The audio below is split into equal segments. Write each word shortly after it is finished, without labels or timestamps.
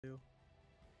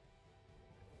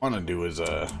Want to do is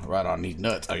ride on these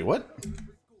nuts. I mean, what?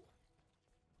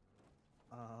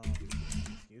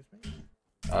 Excuse me.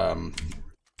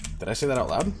 Did I say that out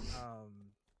loud?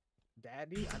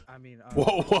 Daddy. I mean.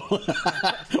 Whoa, whoa,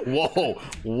 whoa,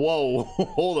 whoa!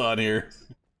 Hold on here.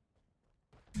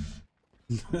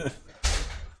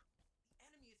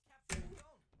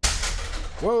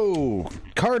 Whoa,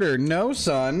 Carter, no,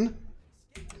 son.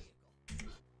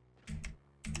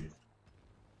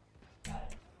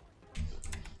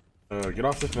 Get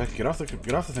off the thing, get off the thing,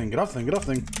 get off the thing, get off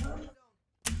the thing.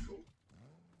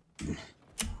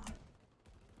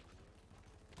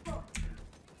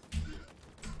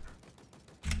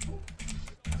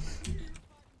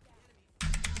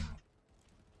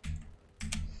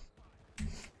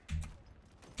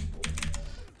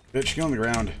 Bitch, get on the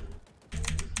ground.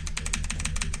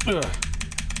 Ugh.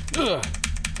 Ugh.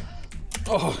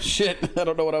 Oh shit, I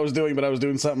don't know what I was doing, but I was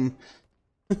doing something.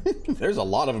 There's a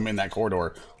lot of them in that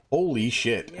corridor. Holy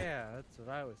shit. Yeah, that's what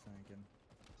I was thinking.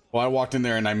 Well, I walked in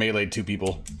there and I meleeed 2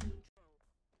 people.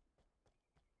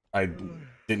 I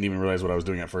didn't even realize what I was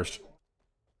doing at first.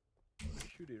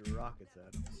 Shooting rockets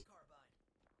at him.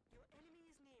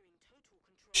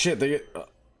 Shit, they get...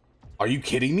 are you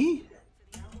kidding me?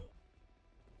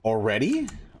 Already?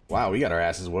 Wow, we got our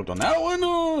asses whooped on that one.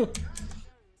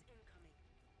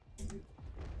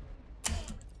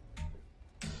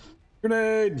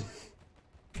 Grenade!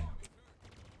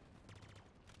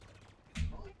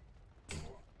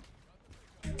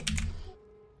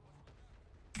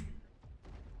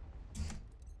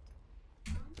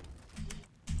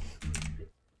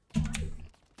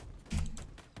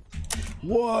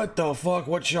 What the fuck?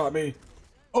 What shot me?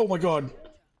 Oh my god.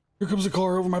 Here comes a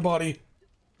car over my body.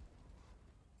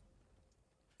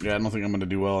 Yeah, I don't think I'm gonna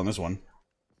do well on this one.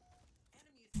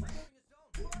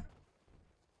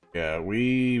 Yeah,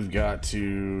 we've got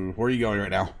to... Where are you going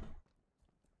right now?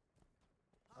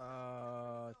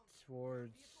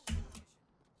 Towards...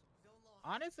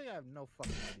 Honestly, I have no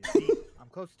fucking idea. B. I'm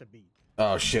close to B.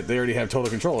 Oh shit, they already have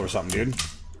total control over something, dude.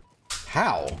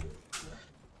 How?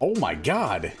 Oh my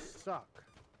god. Suck.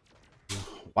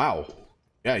 Wow.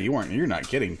 Yeah, you're not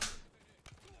kidding.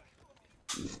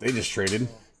 They just traded.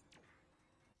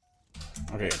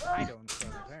 Okay. I don't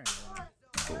suck, apparently.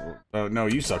 Oh, no,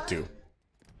 you suck too.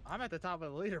 I'm at the top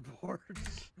of the leaderboard.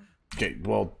 Okay,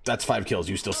 well, that's 5 kills.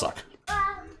 You still suck.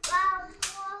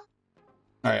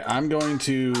 Alright, I'm going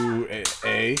to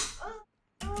A.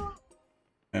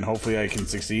 And hopefully I can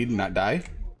succeed and not die.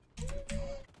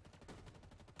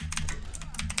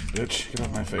 Bitch, get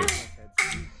off my face.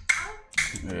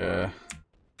 Yeah.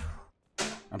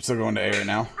 I'm still going to A right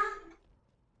now.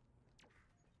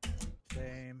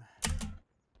 Same.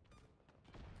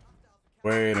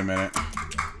 Wait a minute. I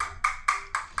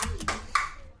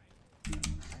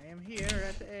am here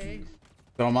at the A.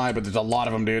 So am I, but there's a lot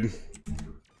of them, dude.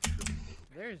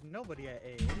 There's nobody at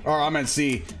A. Oh, I'm at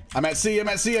C. I'm at C. I'm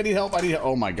at C. I need help. I need help.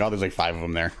 Oh my god, there's like 5 of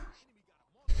them there.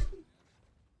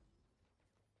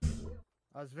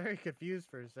 I was very confused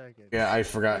for a second. Yeah, I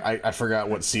forgot. I forgot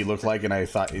what C looked like, and I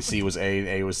thought C was A, and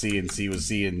A was C, and C was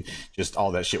C, and just all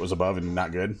that shit was above and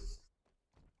not good.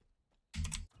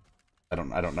 I don't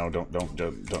know. Just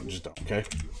don't. Okay.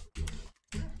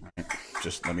 Alright,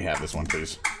 just let me have this one,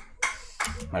 please.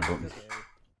 My boom.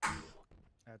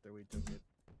 After we took it.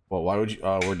 Well, why would you?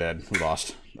 Oh, we're dead. We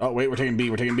lost. Oh wait, we're taking B.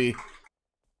 We're taking B.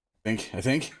 I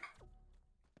think.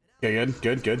 Okay,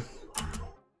 good.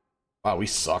 Wow, we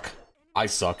suck. I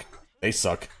suck. They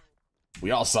suck.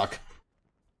 We all suck.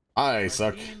 I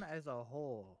suck. The team as a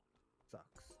whole sucks.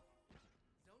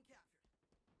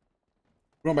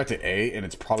 We're going back to A, and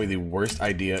it's probably the worst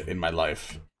idea in my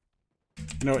life.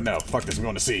 You know what? No, fuck this. We're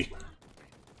going to C. What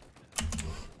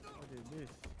is this?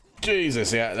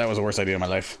 Jesus, yeah, that was the worst idea of my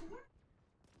life.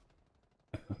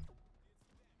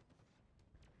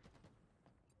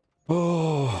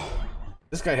 Oh,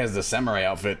 this guy has the samurai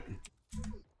outfit.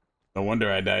 No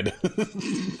wonder I died.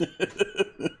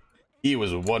 He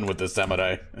was one with the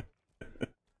samurai.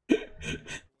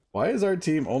 Why is our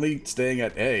team only staying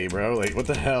at A, bro? Like, what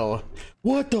the hell?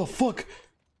 What the fuck?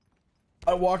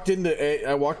 I walked into A,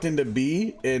 I walked into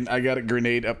B, and I got a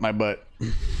grenade up my butt.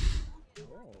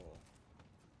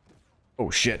 Oh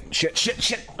shit.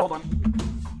 Hold on.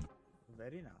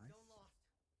 Very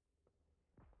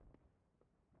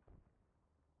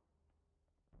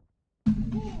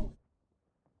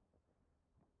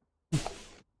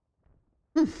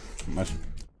nice.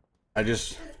 I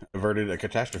just averted a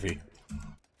catastrophe.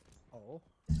 Oh.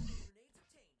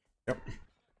 Yep.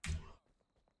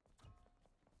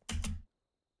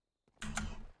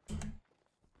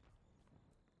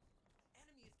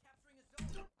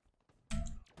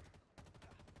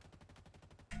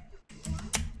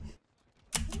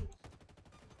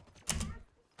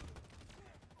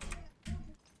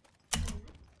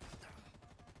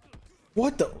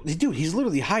 What the? Dude, he's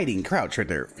literally hiding, crouch right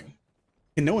there.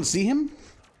 Can no one see him?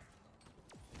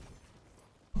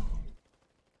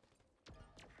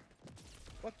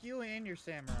 Fuck you and your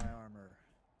samurai armor.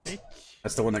 Bitch.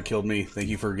 That's the one that killed me. Thank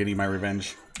you for getting my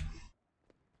revenge.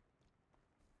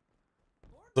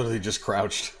 Literally just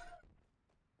crouched.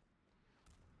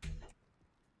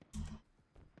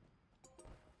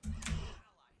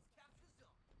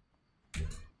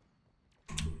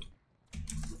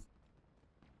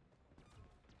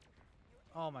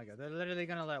 Oh my god, they're literally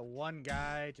gonna let one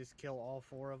guy just kill all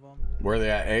 4 of them. Where are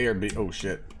they at? A or B? Oh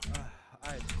shit.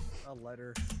 A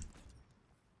letter.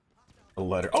 A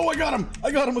letter. Oh, I got him!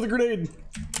 I got him with a grenade!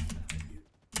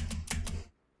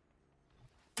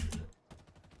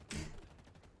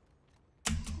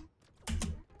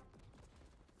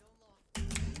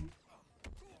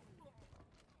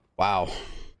 Wow.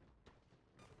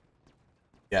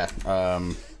 Yeah,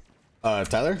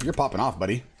 Tyler, you're popping off,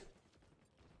 buddy.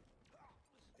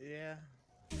 Yeah.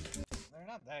 They're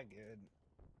not that good.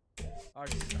 Our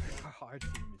team is just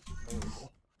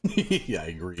horrible. Yeah, I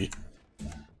agree.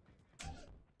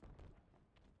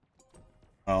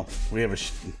 Well, we have a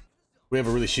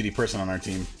really shitty person on our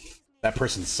team. That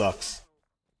person sucks.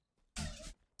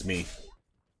 It's me.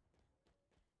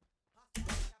 I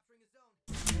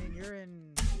mean, you're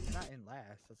not in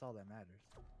last. That's all that matters.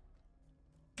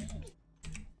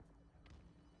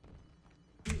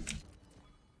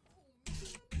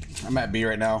 I'm at B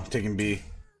right now, taking B.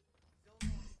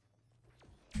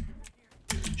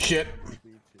 Shit. Me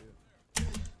too.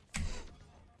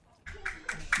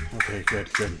 Okay,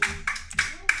 good, good.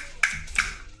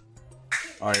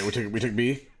 All right, we took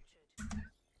B.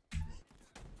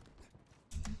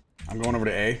 I'm going over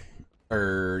to A.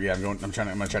 Or yeah, I'm gonna try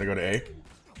to go to A.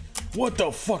 What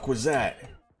the fuck was that?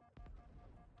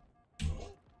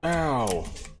 Ow.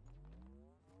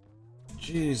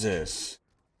 Jesus.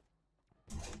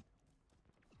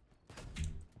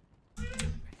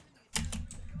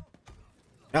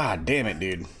 God damn it,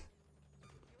 dude.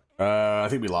 I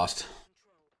think we lost.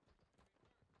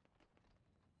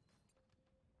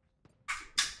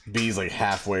 B's like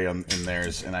halfway in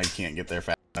theirs, and I can't get there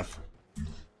fast enough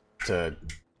to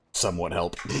somewhat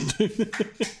help. You just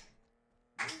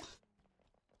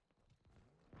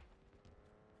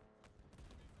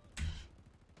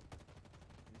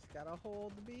gotta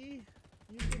hold B.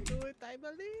 You can do it, I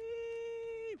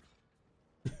believe.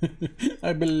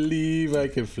 I believe I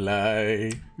can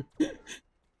fly.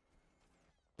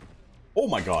 Oh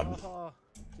my god. Oh,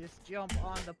 just jump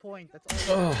on the point. That's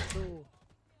all you have to do.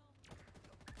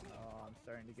 Oh, I'm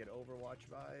starting to get Overwatch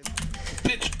vibes.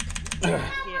 Bitch. Get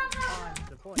on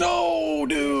the point. No,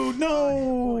 dude,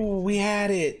 no. We had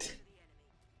it.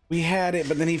 We had it,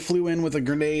 but then he flew in with a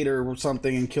grenade or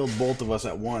something and killed both of us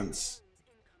at once.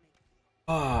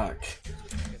 Fuck.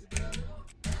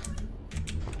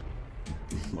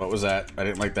 What was that? I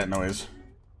didn't like that noise.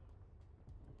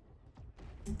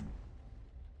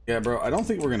 Yeah, bro, I don't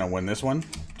think we're gonna win this one.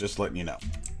 Just letting you know.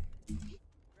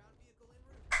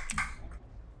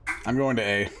 I'm going to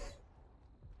A.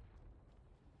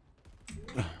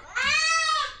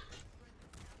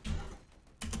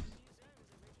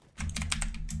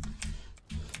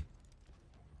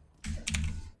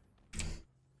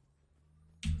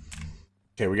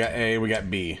 Okay, we got A, we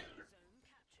got B.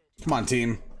 Come on,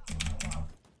 team.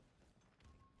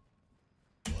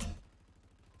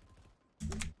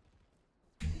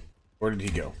 Where did he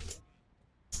go?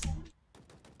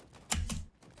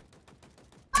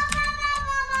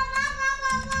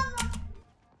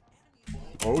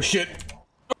 Oh shit!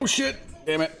 Oh shit!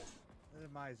 Damn it! This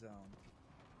is my zone.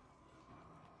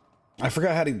 I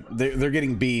forgot how to. They're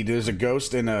getting B. There's a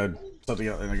ghost and a something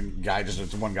else, and a guy.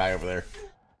 Just one guy over there.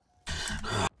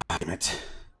 Damn it!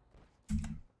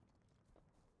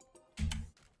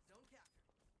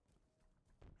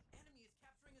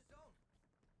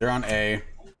 They're on A.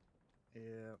 Yeah.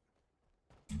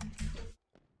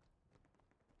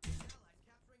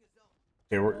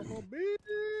 Okay, we're. Oh, bitch.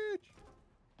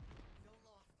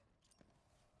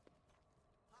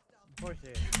 Of course it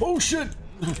is. Oh shit!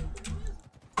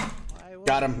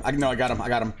 Got him. I got him. I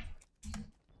got him.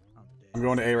 I'm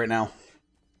going to A right now.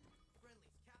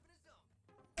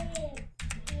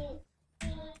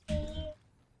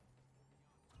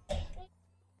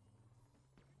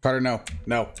 Carter, no.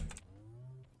 No.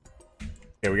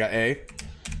 Okay, we got A.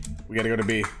 We gotta go to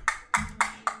B.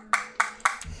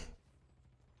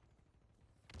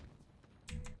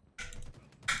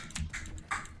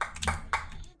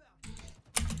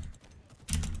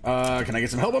 Can I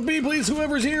get some help on B, please?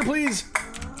 Whoever's here, please.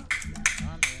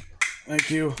 Thank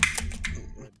you.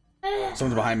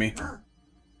 Someone's behind me.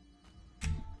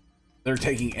 They're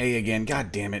taking A again.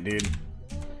 God damn it, dude.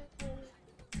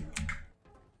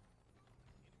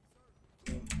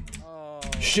 Oh,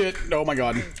 Shit. Oh my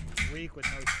god. weak with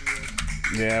no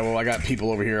shield. Yeah, well, I got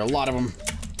people over here. A lot of them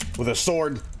with a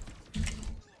sword.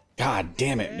 God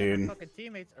damn it, And dude. my fucking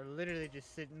teammates are literally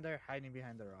just sitting there hiding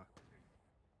behind the rock.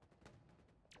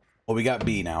 Well, we got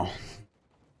B now.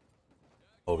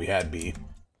 Oh, we had B.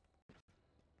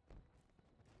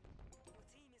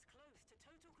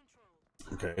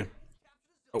 Okay.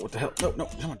 Oh, what the hell? No, no,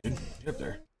 come on, dude. Get up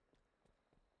there.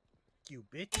 You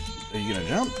bitch. Are you gonna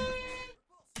jump?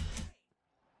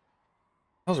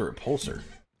 How's a repulsor?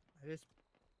 I just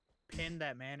pinned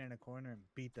that man in a corner and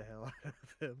beat the hell out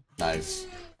of him. Nice.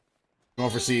 Going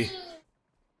for C.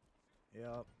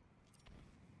 Yep.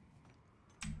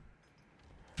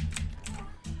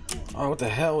 Oh, what the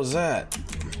hell was that?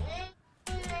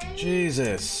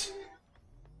 Jesus.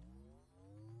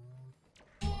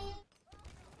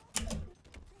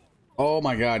 Oh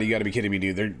my god, you gotta be kidding me,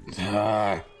 dude. They're...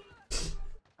 I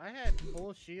had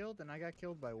full shield and I got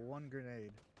killed by one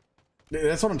grenade.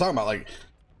 That's what I'm talking about. Like,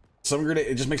 some grenade,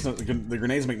 it just makes no... The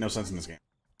grenades make no sense in this game.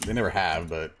 They never have,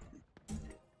 but...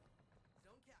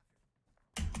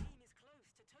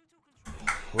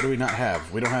 What do we not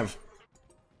have? We don't have...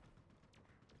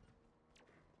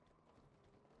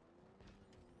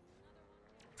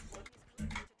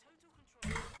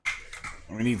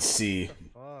 We need C.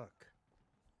 Fuck.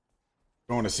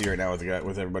 Going to C right now with the guy,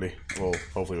 with everybody. Well,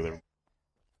 hopefully with everybody.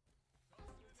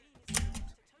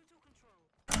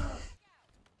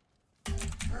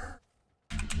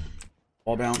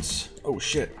 Ball bounce. Oh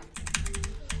shit.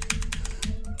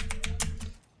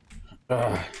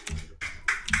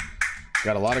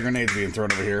 Got a lot of grenades being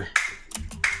thrown over here.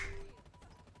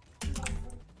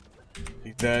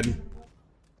 He's dead.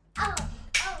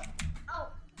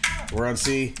 We're on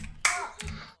C.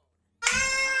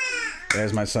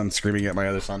 There's my son screaming at my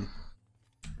other son.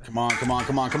 Come on, come on,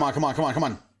 come on, come on, come on, come on, come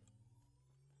on.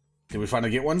 Did we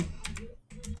finally get one?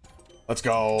 Let's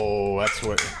go. That's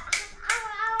what...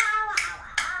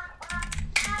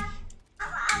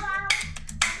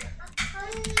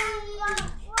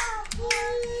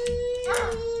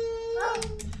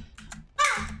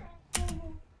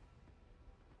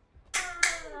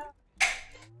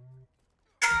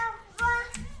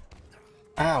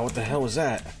 Ow, what the hell was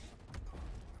that?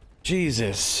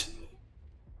 Jesus.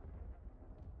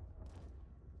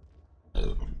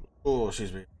 Oh,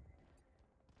 excuse me.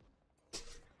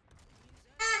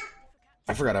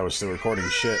 I forgot I was still recording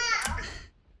shit.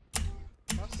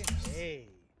 Fucking A.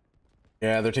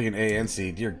 Yeah, they're taking A and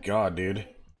C. Dear God, dude.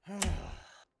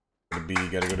 Go to B,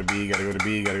 gotta go to B, gotta go to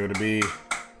B, gotta go to B.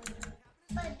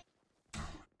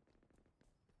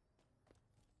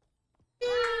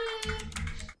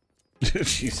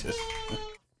 Jesus.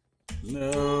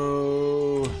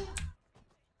 No.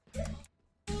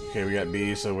 Okay, we got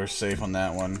B, so we're safe on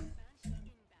that one.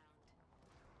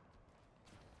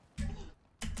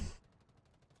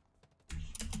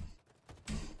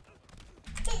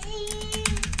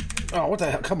 Oh, what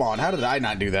the hell? Come on, how did I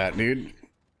not do that, dude?